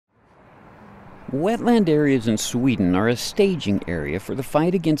Wetland areas in Sweden are a staging area for the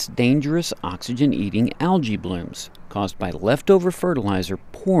fight against dangerous oxygen-eating algae blooms caused by leftover fertilizer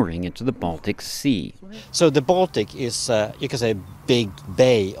pouring into the Baltic Sea. So the Baltic is, you can say, a big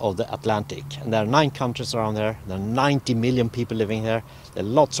bay of the Atlantic. And there are 9 countries around there. There are 90 million people living there. There are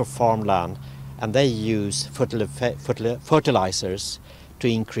lots of farmland. And they use fertilizers to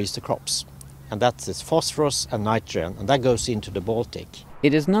increase the crops. And that's phosphorus and nitrogen, and that goes into the Baltic.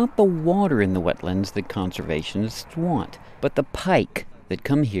 It is not the water in the wetlands that conservationists want, but the pike that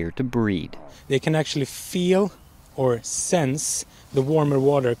come here to breed. They can actually feel or sense the warmer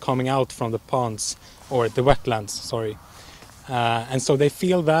water coming out from the ponds, or the wetlands, sorry. And so they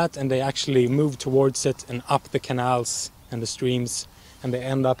feel that, and they actually move towards it and up the canals and the streams, and they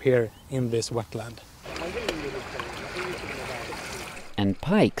end up here in this wetland. And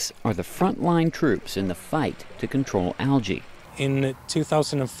pikes are the frontline troops in the fight to control algae. In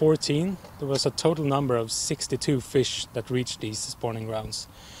 2014, there was a total number of 62 fish that reached these spawning grounds.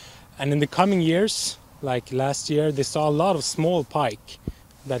 And in the coming years, like last year, they saw a lot of small pike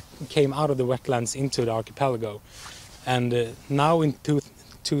that came out of the wetlands into the archipelago. And now in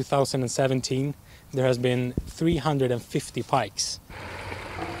 2017, there has been 350 pikes.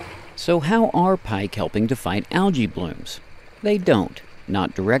 So how are pike helping to fight algae blooms? They don't.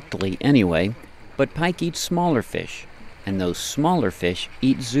 Not directly anyway, but pike eat smaller fish, and those smaller fish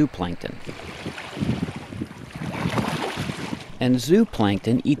eat zooplankton. And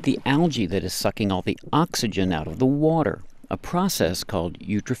zooplankton eat the algae that is sucking all the oxygen out of the water, a process called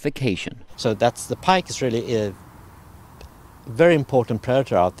eutrophication. So the pike is really a very important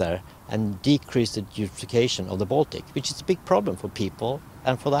predator out there, and decrease the eutrophication of the Baltic, which is a big problem for people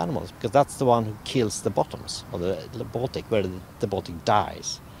and for the animals, because that's the one who kills the bottoms of the Baltic, where the Baltic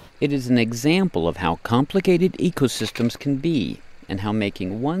dies. It is an example of how complicated ecosystems can be, and how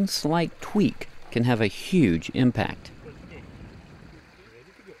making one slight tweak can have a huge impact.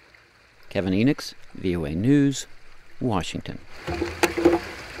 Kevin Enochs, VOA News, Washington.